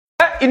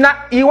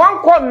You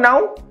want come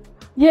now?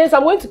 Yes,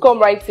 I'm going to come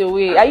right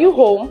away. Are you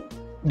home?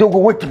 Dogo,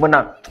 wait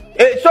now.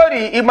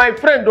 Sorry, my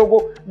friend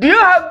Dogo. Do you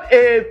have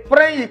a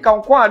friend you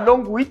can come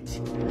along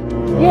with?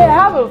 Yeah, I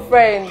have a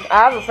friend.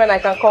 I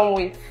can come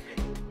with.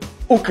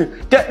 Okay.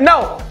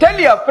 Now, tell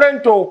your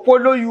friend to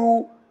follow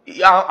you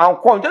and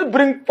come.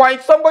 Just find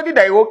somebody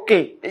that is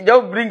okay.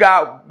 Just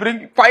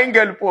bring fine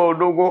girl for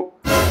Dogo.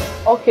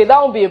 Okay,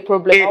 that won't be a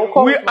problem. I'll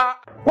come.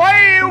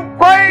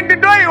 Why the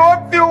door you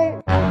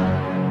open?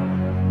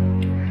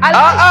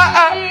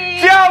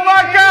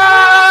 Chiamaka!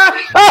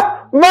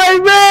 My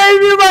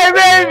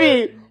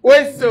baby!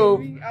 What's up?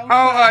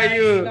 How are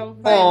you?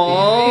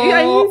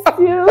 Oh,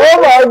 oh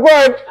my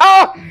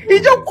God! He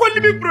just called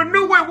me from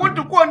nowhere. Want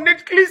to go on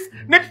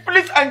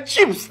Netflix and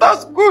chips.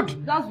 That's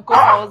good. That's because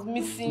I was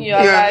missing you.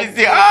 Yeah,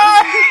 missing.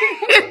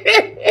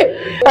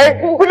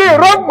 Please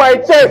rub my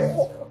chest.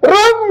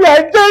 Rub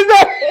my chest.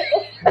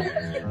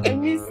 I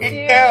miss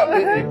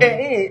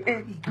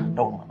you.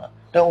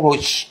 Don't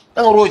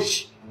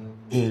rush.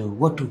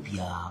 What of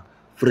your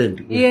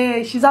friend?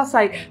 Yeah, she's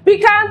outside.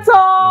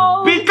 Picanto!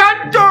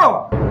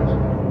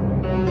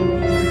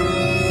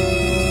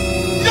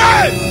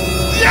 Yeah!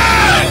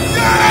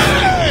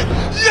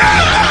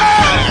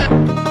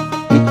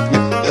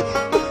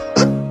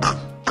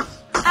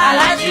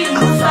 Alaji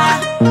Musa.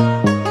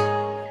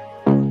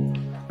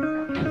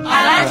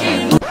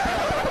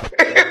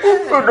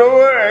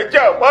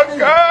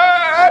 Jamaka!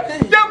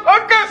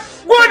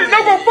 God is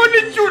not going to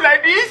punish you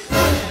like this.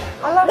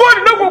 God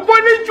is not going to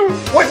punish you.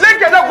 What's that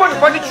going to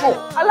punish you?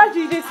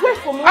 Alaji, they swear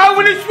for me. I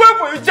will swear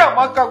for you,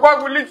 Jamaka. God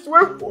will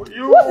swear for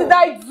you. What did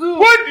I do?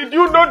 What did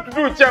you not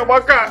do,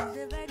 Jamaka?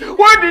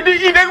 What did he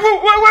eat?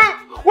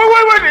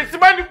 What is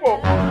smiling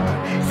for?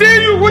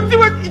 See you, what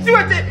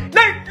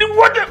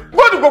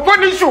God will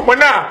punish you,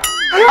 Mana.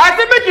 I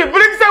said, make you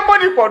bring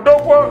somebody for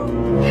Dogo.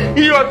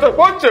 You are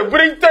supposed to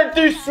bring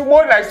something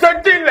small, like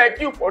something like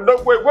you for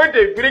Dogo. When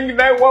they bring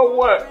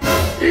 911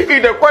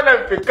 in the corner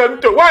of the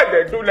country, why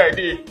they do like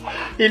this?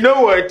 You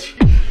know what?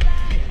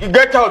 You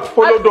get out,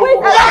 follow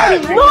Dogo.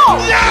 No!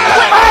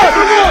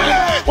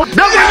 Don't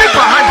leave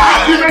my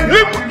hand.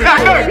 Leave.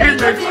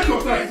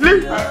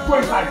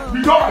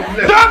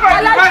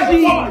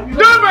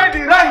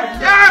 Nobody right.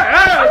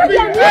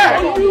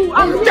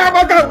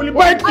 Jamaka will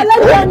bite you.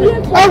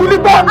 I will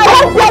bite you.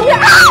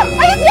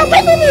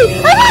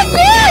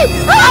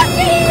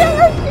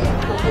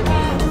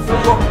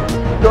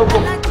 Dogo.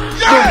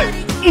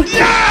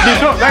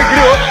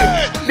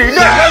 They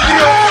don't like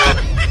you.